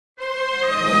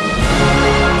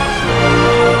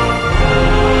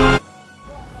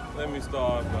me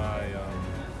start by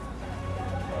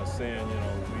saying, we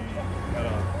had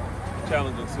a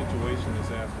challenging situation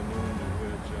this afternoon in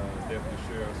which deputy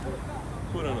sheriffs were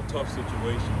put in a tough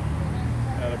situation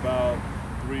at about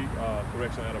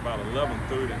at about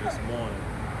 11:30 this morning.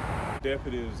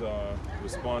 Deputies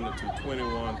responded to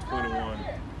 2121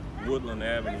 Woodland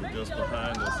Avenue just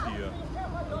behind us here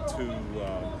to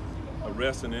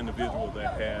arrest an individual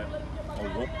that had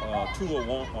two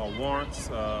warrants,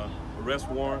 arrest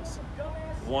warrants.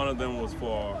 One of them was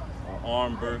for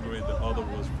armed burglary, the other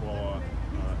was for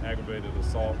aggravated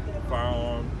assault with a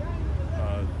firearm.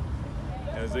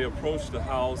 As they approached the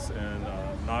house and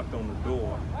knocked on the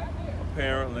door,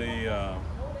 apparently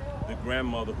the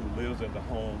grandmother who lives at the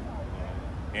home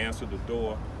answered the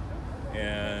door,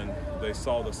 and they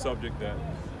saw the subject that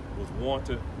was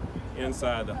wanted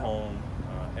inside the home.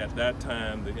 At that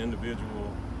time, the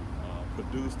individual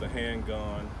produced a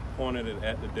handgun, pointed it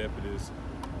at the deputies.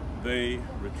 They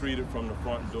retreated from the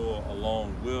front door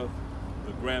along with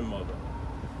the grandmother.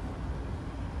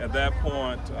 At that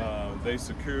point, they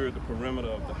secured the perimeter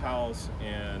of the house,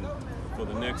 and for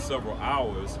the next several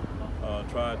hours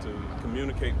tried to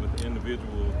communicate with the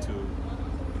individual to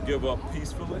give up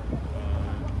peacefully,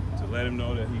 to let him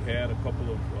know that he had a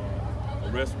couple of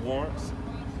arrest warrants.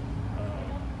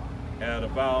 At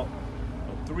about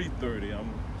 3:30, I'm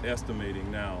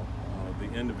estimating now,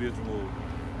 the individual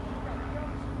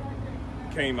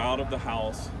came out of the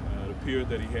house. It appeared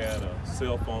that he had a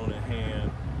cell phone in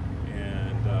hand,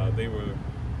 and they were,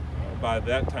 by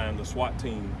that time, the SWAT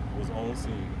team was on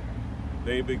scene.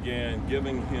 They began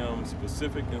giving him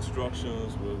specific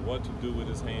instructions with what to do with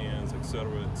his hands,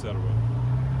 etc., etc.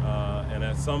 And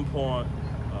at some point,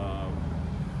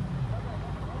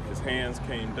 his hands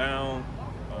came down,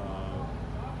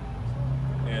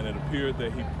 and it appeared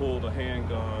that he pulled a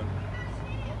handgun.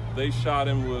 They shot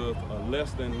him with a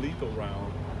less than lethal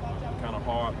round, kind of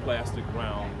hard plastic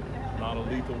round, not a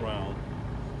lethal round.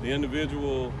 The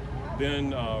individual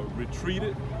then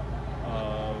retreated,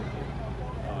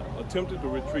 attempted to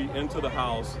retreat into the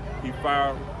house. He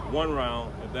fired one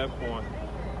round at that point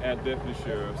at deputy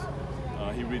sheriffs.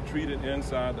 He retreated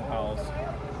inside the house.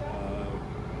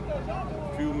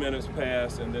 A few minutes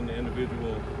passed, and then the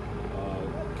individual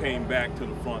came back to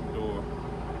the front door,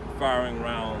 firing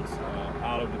rounds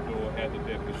out of the door at the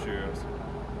deputy sheriffs.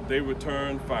 They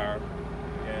returned fire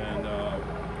and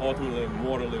ultimately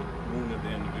mortally wounded the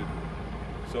individual.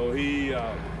 So he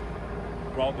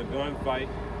brought the gunfight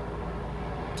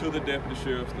to the deputy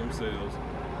sheriffs themselves.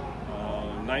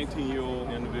 19-year-old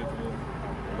individual,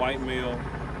 white male.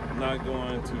 I'm not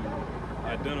going to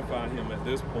identify him at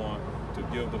this point to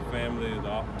give the family the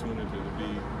opportunity to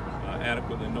be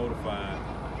adequately notified.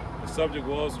 The subject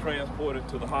was transported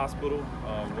to the hospital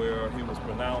where he was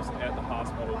pronounced at the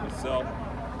hospital itself.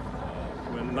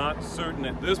 We're not certain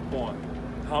at this point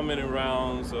how many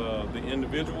rounds the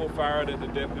individual fired at the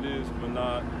deputies. We're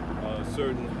not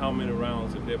certain how many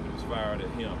rounds the deputies fired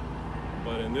at him.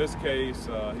 But in this case,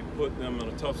 he put them in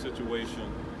a tough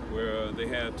situation where they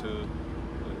had to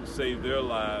save their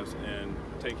lives and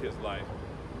take his life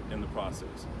in the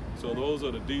process. So those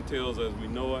are the details as we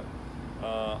know it.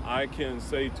 I can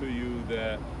say to you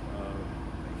that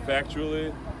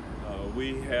factually,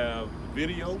 we have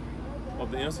video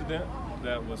of the incident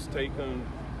that was taken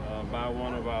by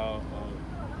one of our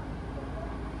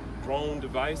drone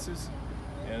devices.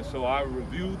 And so I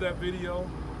reviewed that video,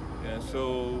 and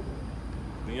so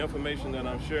the information that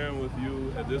I'm sharing with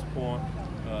you at this point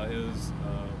is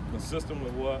consistent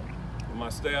with what my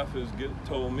staff has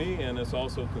told me, and it's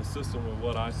also consistent with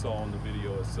what I saw in the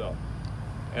video itself.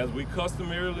 As we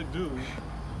customarily do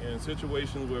in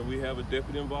situations where we have a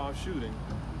deputy-involved shooting,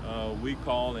 we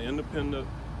call an independent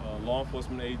law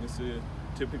enforcement agency.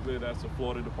 Typically that's the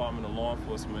Florida Department of Law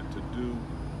Enforcement, to do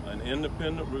an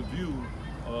independent review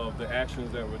of the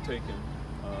actions that were taken,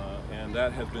 and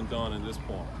that has been done at this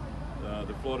point.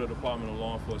 The Florida Department of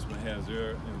Law Enforcement has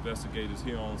their investigators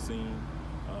here on scene.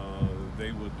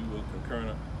 They will do a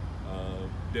concurrent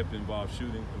deputy-involved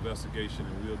shooting investigation,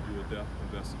 and we'll do a death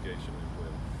investigation as well.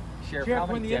 Sheriff, how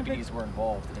many deputies were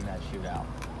involved in that shootout?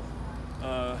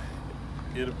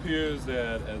 It appears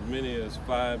that as many as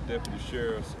 5 deputy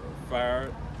sheriffs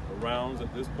fired rounds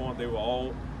at this point. They were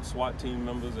all SWAT team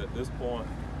members at this point.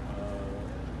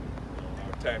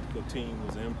 Our tactical team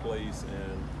was in place,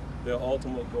 and their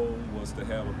ultimate goal was to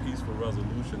have a peaceful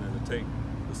resolution and to take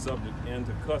the subject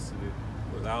into custody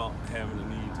without having the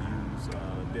need to use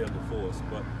deadly force.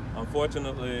 But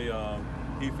unfortunately,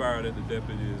 he fired at the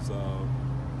deputies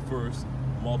first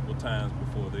multiple times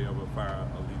before they ever fired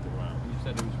a lethal round.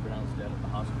 said he was pronounced dead at the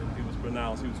hospital. He was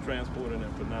transported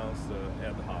and pronounced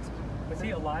at the hospital. Was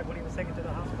he alive when he was taken to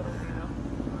the hospital? Do you know?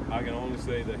 I can only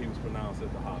say that he was pronounced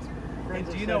at the hospital. And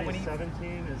do you know when he's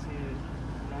 17? Is he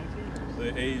 19?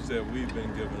 The age that we've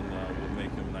been given would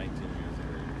make him 19 years of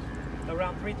age.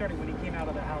 Around 3:30 when he came out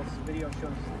of the house, video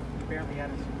shows he apparently had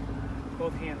his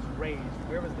both hands raised.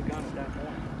 Where was the gun at that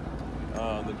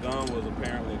point? The gun was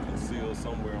apparently concealed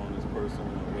somewhere on his person,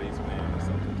 in a waistband or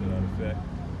something to that effect.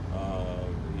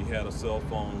 He had a cell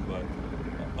phone, but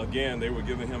again, they were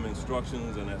giving him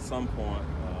instructions, and at some point,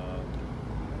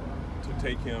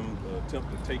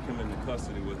 attempt to take him into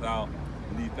custody without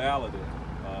lethality.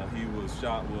 He was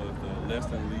shot with a less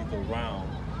than lethal round.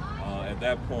 At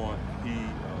that point, he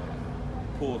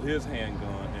pulled his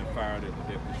handgun and fired at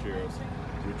the deputy sheriffs,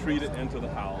 retreated into the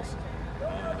house.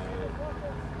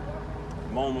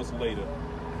 Moments later,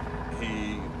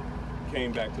 he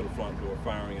came back to the front door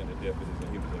firing at the deputies,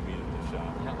 and he was immediately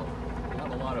shot. We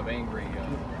have a lot of angry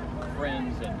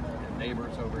friends and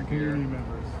neighbors over here. Community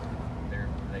members.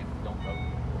 They don't vote.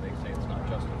 They say it's not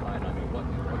justified. I mean, what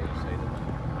do you say to them?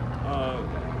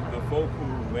 The folk who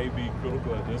may be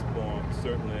critical at this point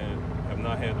certainly have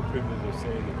not had the privilege of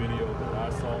seeing the video that I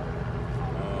saw.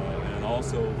 And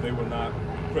also, they were not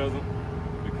present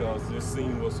because this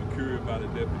scene was secured by the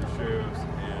deputy sheriffs.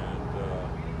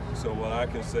 And so what I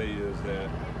can say is that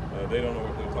they don't know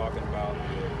what they're talking about.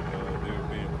 They're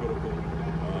being critical.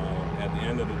 At the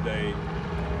end of the day,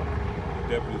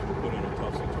 the deputies were put in a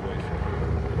tough situation.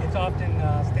 It's often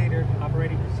standard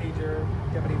operating procedure,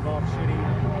 deputy-involved shooting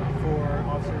for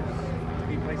officers to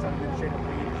be placed on administrative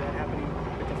leave. Is that happening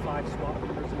with the 5 SWAT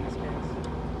members in this case?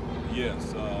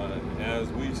 Yes, as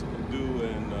we do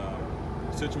in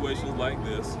situations like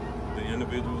this, the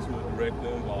individuals who are directly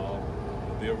involved,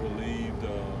 they're relieved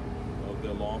of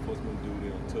their law enforcement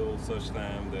duty until such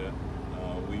time that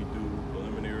we do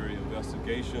preliminary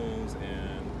investigations,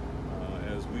 and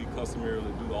as we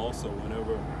customarily do also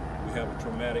whenever we have a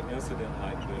traumatic incident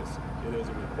like this, it is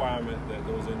a requirement that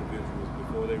those individuals,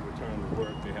 before they return to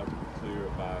work, they have to be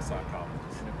cleared by a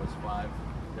psychologist. And it was 5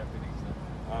 deputies then?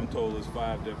 I'm told it's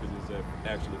 5 deputies that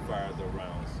actually fired their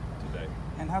rounds today.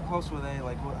 And how close were they?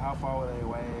 Like, how far were they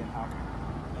away? And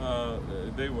how?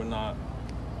 They were not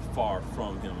far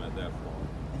from him at that point.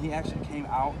 And he actually came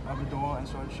out of the door and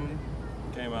started shooting?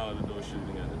 Came out of the door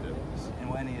shooting at the deputies.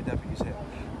 And were any of the deputies hit?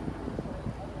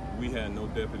 We had no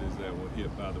deputies that were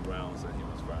hit by the rounds that he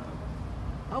was firing.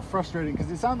 How frustrating, because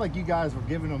it sounded like you guys were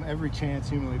giving them every chance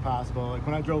humanly possible. Like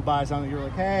when I drove by, it sounded like you were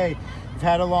like, hey, you've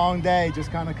had a long day,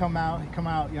 just kind of come out,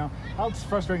 you know. How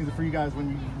frustrating is it for you guys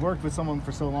when you worked with someone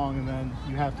for so long and then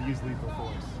you have to use lethal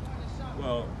force?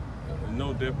 Well,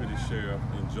 no deputy sheriff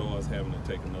enjoys having to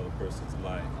take another person's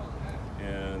life.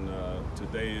 And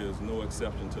today is no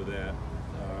exception to that.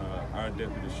 Our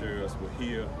deputy sheriffs were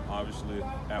here, obviously,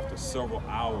 after several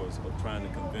hours of trying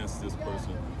to convince this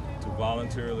person to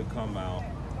voluntarily come out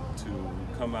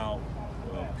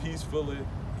peacefully.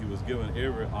 He was given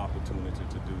every opportunity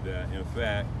to do that. In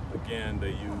fact, again, they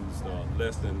used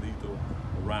less than lethal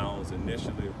rounds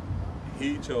initially.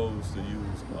 He chose to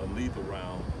use a lethal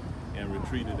round and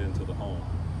retreated into the home.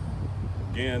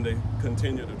 Again, they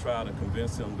continued to try to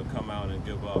convince him to come out and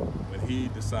give up. When he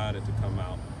decided to come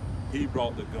out, he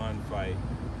brought the gunfight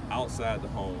outside the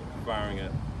home, firing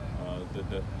at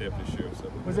the deputy sheriff's.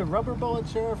 Was it rubber bullet,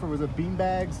 Sheriff, or was it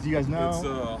beanbags? Do you guys know? It's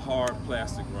a hard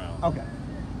plastic round. Okay.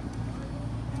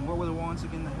 And what were the warrants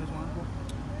again that he was wanted for?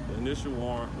 The initial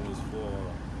warrant was for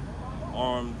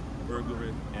armed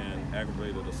burglary and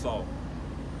aggravated assault.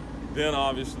 Then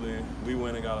obviously we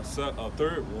went and got a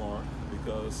third warrant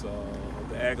because of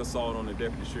the ag assault on the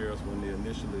deputy sheriffs when they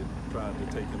initially tried to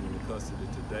take him into custody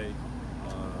today.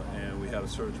 And we had a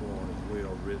search warrant as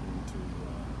well written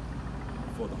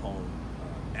for the home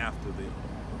after the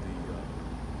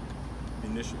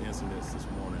initial incidents this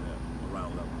morning at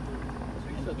around 11:30. So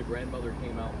you said the grandmother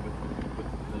came out with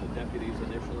the deputies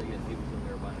initially, and he was in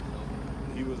there by himself?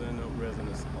 He was in the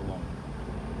residence alone.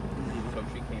 So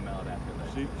she came out after that?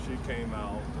 She came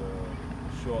out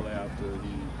shortly after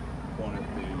he pointed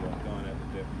the gun at the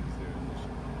deputies there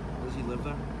initially. Does he live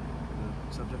there,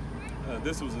 the subject?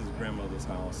 This was his grandmother's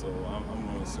house, so I'm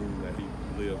going to assume that he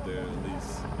lived there at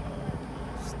least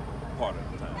part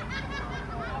of the time.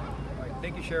 All right,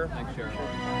 thank you, Sheriff. Thanks, Sheriff.